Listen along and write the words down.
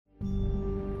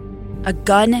a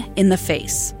gun in the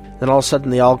face. Then all of a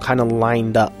sudden, they all kind of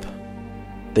lined up.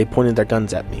 They pointed their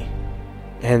guns at me.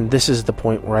 And this is the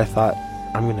point where I thought,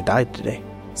 I'm going to die today.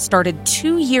 Started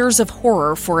 2 years of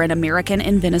horror for an American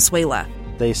in Venezuela.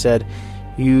 They said,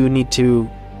 you need to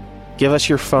give us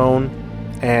your phone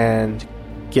and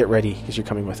get ready because you're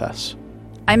coming with us.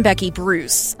 I'm Becky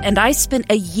Bruce, and I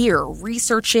spent a year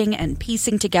researching and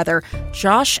piecing together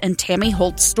Josh and Tammy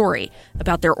Holt's story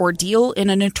about their ordeal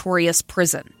in a notorious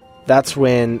prison. That's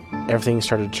when everything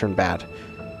started to turn bad.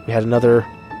 We had another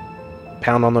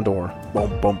pound on the door.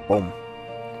 Boom, boom, boom.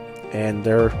 And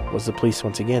there was the police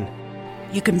once again.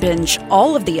 You can binge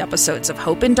all of the episodes of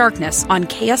Hope in Darkness on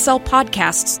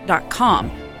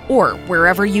KSLpodcasts.com or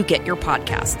wherever you get your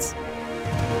podcasts.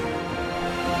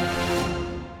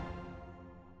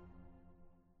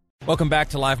 Welcome back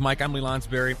to Live Mike. I'm Lee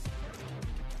Lonsberry.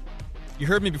 You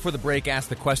heard me before the break ask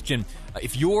the question,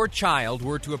 if your child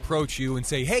were to approach you and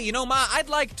say, hey, you know, Ma, I'd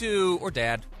like to, or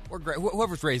Dad, or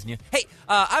whoever's raising you, hey,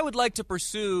 I would like to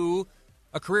pursue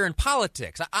a career in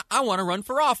politics. I want to run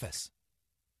for office.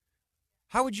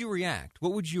 How would you react?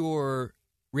 What would your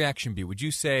reaction be? Would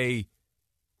you say,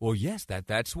 well, yes,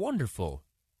 that's wonderful.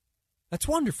 That's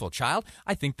wonderful, child.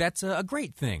 I think that's a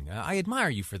great thing. I admire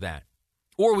you for that.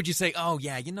 Or would you say, oh,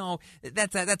 yeah, you know,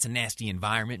 that's a nasty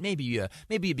environment. Maybe you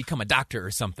become a doctor or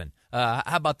something. How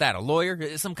about that? A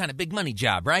lawyer? Some kind of big money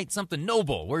job, right? Something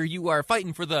noble where you are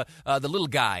fighting for the little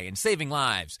guy and saving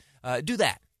lives. Do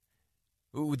that.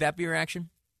 Would that be your reaction?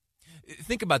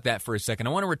 Think about that for a second. I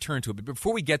want to return to it. But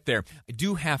before we get there, I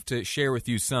do have to share with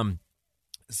you some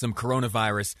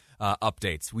coronavirus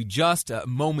updates. We just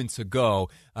moments ago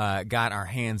got our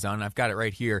hands on, I've got it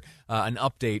right here, an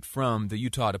update from the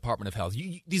Utah Department of Health.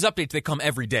 These updates, they come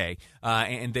every day,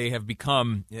 and they have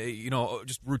become,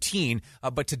 just routine.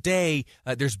 But today,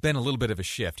 there's been a little bit of a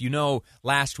shift. You know,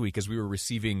 last week as we were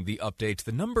receiving the updates,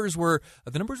 the numbers were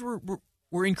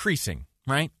increasing,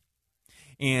 right?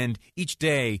 And each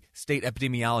day, state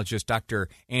epidemiologist Dr.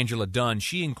 Angela Dunn,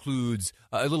 she includes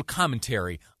a little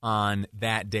commentary on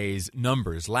that day's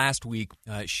numbers. Last week,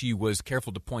 she was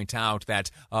careful to point out that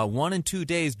 1 and 2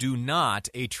 days do not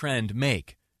a trend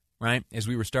make, right? As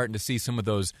we were starting to see some of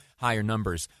those higher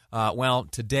numbers. Well,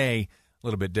 today, a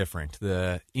little bit different.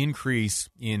 The increase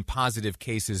in positive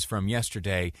cases from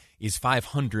yesterday is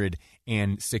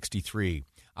 563.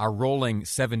 Our rolling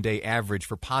 7-day average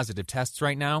for positive tests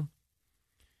right now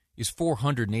is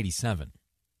 487.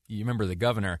 You remember the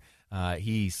governor,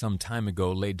 he some time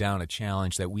ago laid down a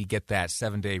challenge that we get that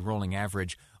 7-day rolling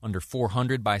average under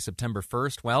 400 by September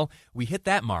 1st. Well, we hit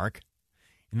that mark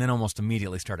and then almost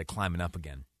immediately started climbing up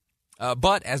again.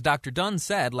 But as Dr. Dunn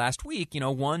said last week,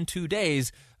 1-2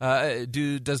 days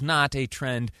does not a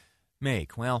trend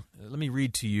make. Well, let me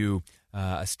read to you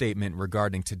a statement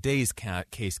regarding today's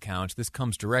case count. This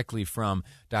comes directly from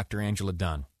Dr. Angela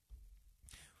Dunn.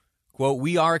 Quote,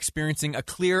 we are experiencing a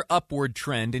clear upward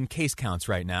trend in case counts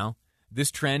right now.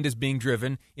 This trend is being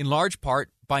driven in large part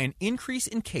by an increase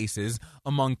in cases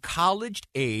among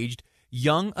college-aged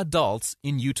young adults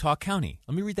in Utah County.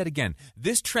 Let me read that again.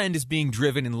 This trend is being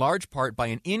driven in large part by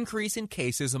an increase in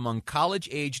cases among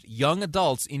college-aged young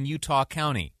adults in Utah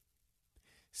County.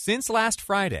 Since last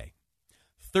Friday,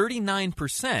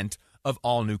 39% of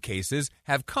all new cases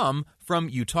have come from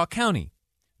Utah County.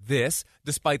 This,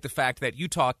 despite the fact that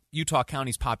Utah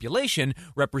County's population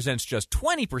represents just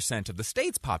 20% of the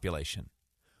state's population.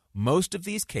 Most of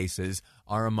these cases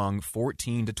are among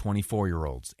 14 to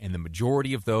 24-year-olds, and the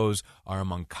majority of those are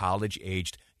among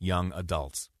college-aged young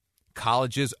adults.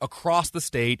 Colleges across the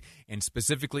state, and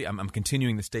specifically, I'm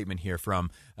continuing the statement here from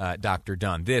Dr.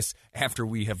 Dunn. This, after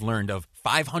we have learned of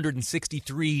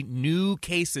 563 new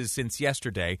cases since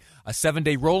yesterday, a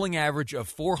 7-day rolling average of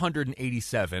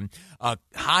 487, a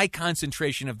high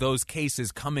concentration of those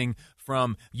cases coming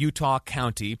from Utah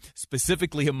County,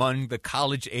 specifically among the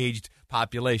college-aged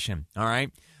population. All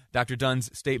right? Dr. Dunn's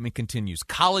statement continues.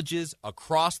 Colleges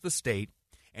across the state,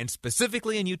 and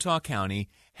specifically in Utah County,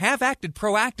 have acted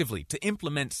proactively to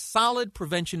implement solid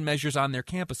prevention measures on their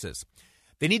campuses.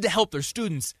 They need to help their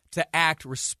students to act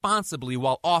responsibly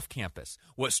while off campus.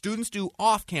 What students do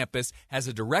off campus has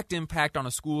a direct impact on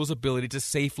a school's ability to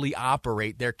safely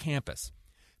operate their campus.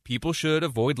 People should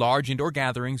avoid large indoor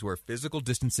gatherings where physical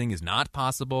distancing is not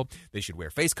possible. They should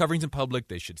wear face coverings in public.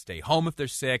 They should stay home if they're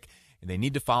sick. And they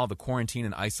need to follow the quarantine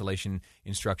and isolation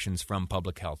instructions from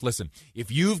public health. Listen,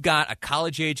 if you've got a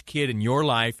college-age kid in your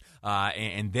life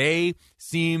and they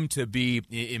seem to be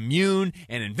immune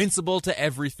and invincible to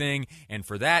everything, and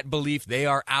for that belief they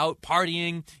are out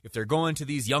partying, if they're going to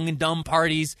these young and dumb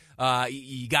parties,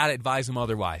 you got to advise them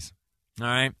otherwise. All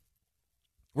right?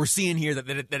 We're seeing here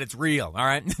that it's real, all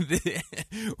right?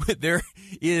 There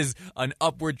is an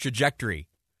upward trajectory,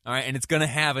 all right? And it's going to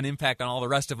have an impact on all the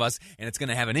rest of us, and it's going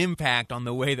to have an impact on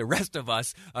the way the rest of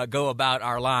us go about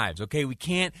our lives, okay? We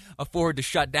can't afford to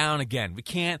shut down again. We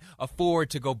can't afford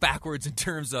to go backwards in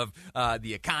terms of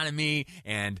the economy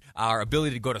and our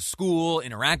ability to go to school,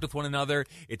 interact with one another.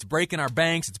 It's breaking our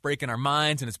banks, it's breaking our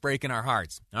minds, and it's breaking our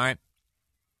hearts, all right?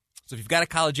 So if you've got a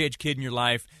college-age kid in your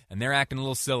life and they're acting a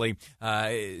little silly,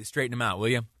 straighten them out, will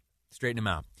you? Straighten them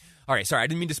out. All right, sorry, I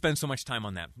didn't mean to spend so much time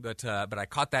on that, but I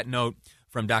caught that note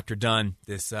from Dr. Dunn,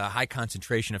 this high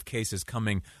concentration of cases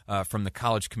coming from the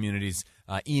college communities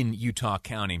in Utah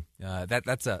County.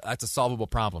 That's a solvable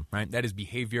problem, right? That is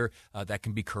behavior that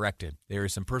can be corrected. There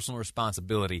is some personal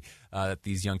responsibility that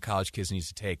these young college kids need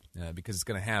to take because it's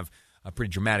going to have a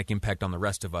pretty dramatic impact on the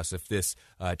rest of us if this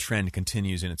trend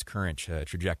continues in its current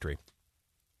trajectory.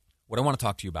 What I want to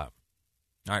talk to you about.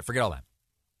 All right, forget all that.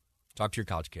 Talk to your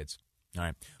college kids. All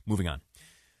right, moving on.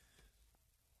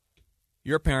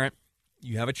 You're a parent.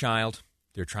 You have a child.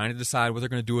 They're trying to decide what they're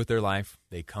going to do with their life.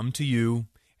 They come to you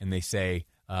and they say,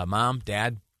 Mom,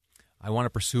 Dad, I want to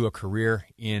pursue a career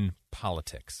in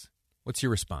politics. What's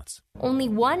your response? Only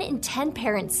 1 in 10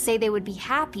 parents say they would be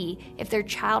happy if their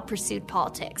child pursued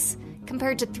politics,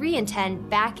 compared to 3 in 10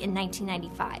 back in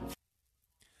 1995.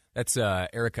 That's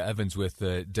Erica Evans with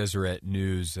Deseret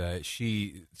News.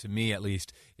 She, to me at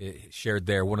least, shared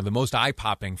there one of the most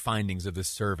eye-popping findings of this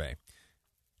survey.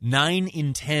 9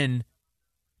 in 10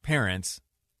 parents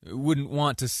wouldn't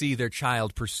want to see their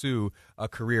child pursue a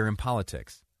career in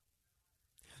politics.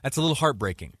 That's a little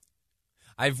heartbreaking.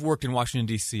 I've worked in Washington,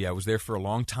 D.C. I was there for a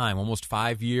long time, almost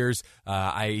 5 years.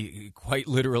 I quite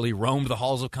literally roamed the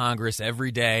halls of Congress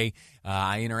every day.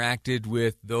 I interacted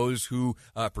with those who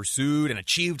pursued and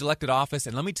achieved elected office.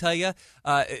 And let me tell you,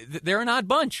 they're an odd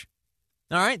bunch.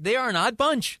 All right? They are an odd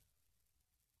bunch.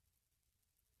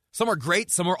 Some are great,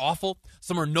 some are awful,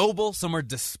 some are noble, some are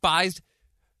despised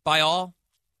by all.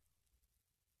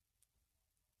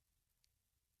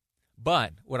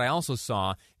 But what I also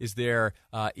saw is there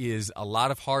is a lot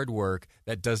of hard work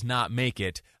that does not make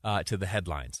it to the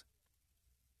headlines.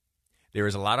 There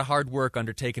is a lot of hard work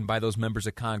undertaken by those members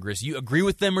of Congress. You agree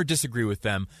with them or disagree with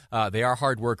them, they are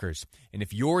hard workers. And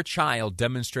if your child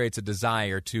demonstrates a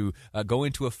desire to go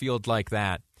into a field like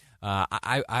that,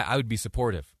 I would be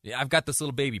supportive. I've got this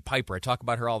little baby, Piper. I talk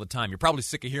about her all the time. You're probably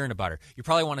sick of hearing about her. You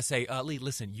probably want to say, Lee,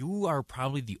 listen, you are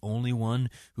probably the only one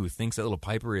who thinks that little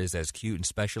Piper is as cute and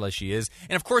special as she is.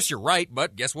 And of course you're right,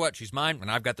 but guess what? She's mine,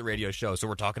 and I've got the radio show, so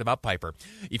we're talking about Piper.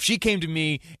 If she came to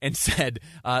me and said,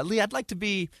 Lee, I'd like to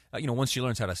be, once she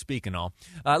learns how to speak and all,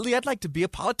 Lee, I'd like to be a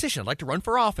politician. I'd like to run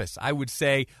for office. I would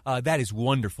say, that is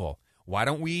wonderful. Why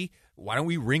don't we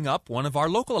ring up one of our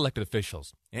local elected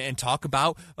officials and talk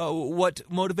about what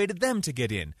motivated them to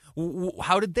get in?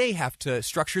 How did they have to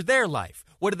structure their life?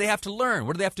 What did they have to learn?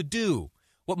 What did they have to do?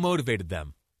 What motivated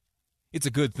them? It's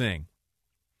a good thing.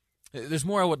 There's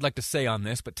more I would like to say on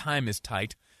this, but time is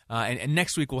tight. And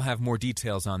next week we'll have more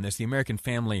details on this. The American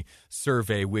Family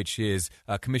Survey, which is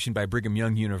commissioned by Brigham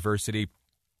Young University,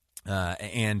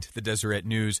 and the Deseret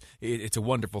News. It's a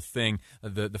wonderful thing.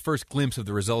 The first glimpse of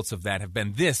the results of that have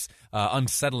been this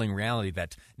unsettling reality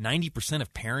that 90%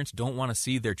 of parents don't want to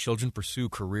see their children pursue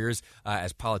careers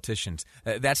as politicians.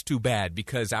 That's too bad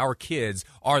because our kids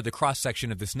are the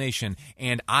cross-section of this nation,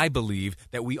 and I believe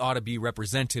that we ought to be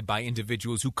represented by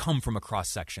individuals who come from a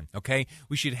cross-section, okay?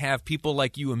 We should have people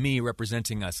like you and me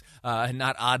representing us,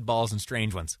 not oddballs and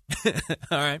strange ones.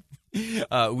 All right?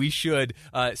 We should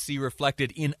see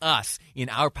reflected in us, in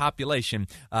our population,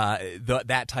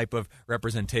 that type of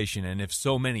representation. And if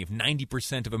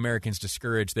 90% of Americans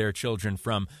discourage their children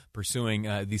from pursuing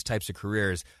these types of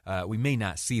careers, we may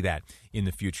not see that in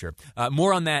the future.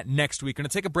 More on that next week. We're going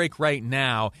to take a break right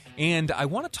now, and I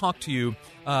want to talk to you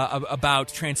about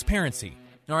transparency.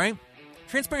 All right?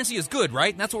 Transparency is good,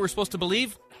 right? And that's what we're supposed to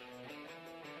believe?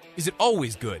 Is it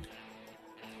always good?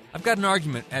 I've got an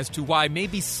argument as to why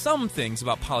maybe some things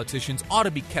about politicians ought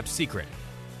to be kept secret.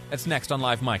 That's next on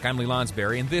Live Mike. I'm Lee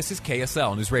Lonsberry, and this is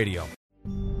KSL News Radio.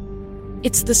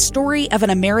 It's the story of an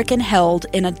American held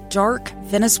in a dark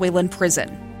Venezuelan prison.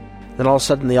 Then all of a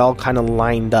sudden they all kind of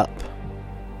lined up.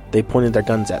 They pointed their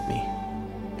guns at me.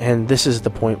 And this is the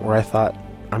point where I thought,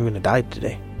 I'm going to die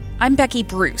today. I'm Becky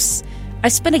Bruce. I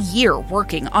spent a year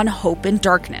working on Hope in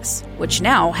Darkness, which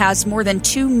now has more than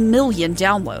 2 million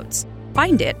downloads.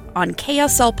 Find it on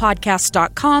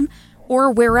kslpodcast.com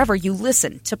or wherever you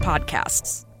listen to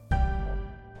podcasts.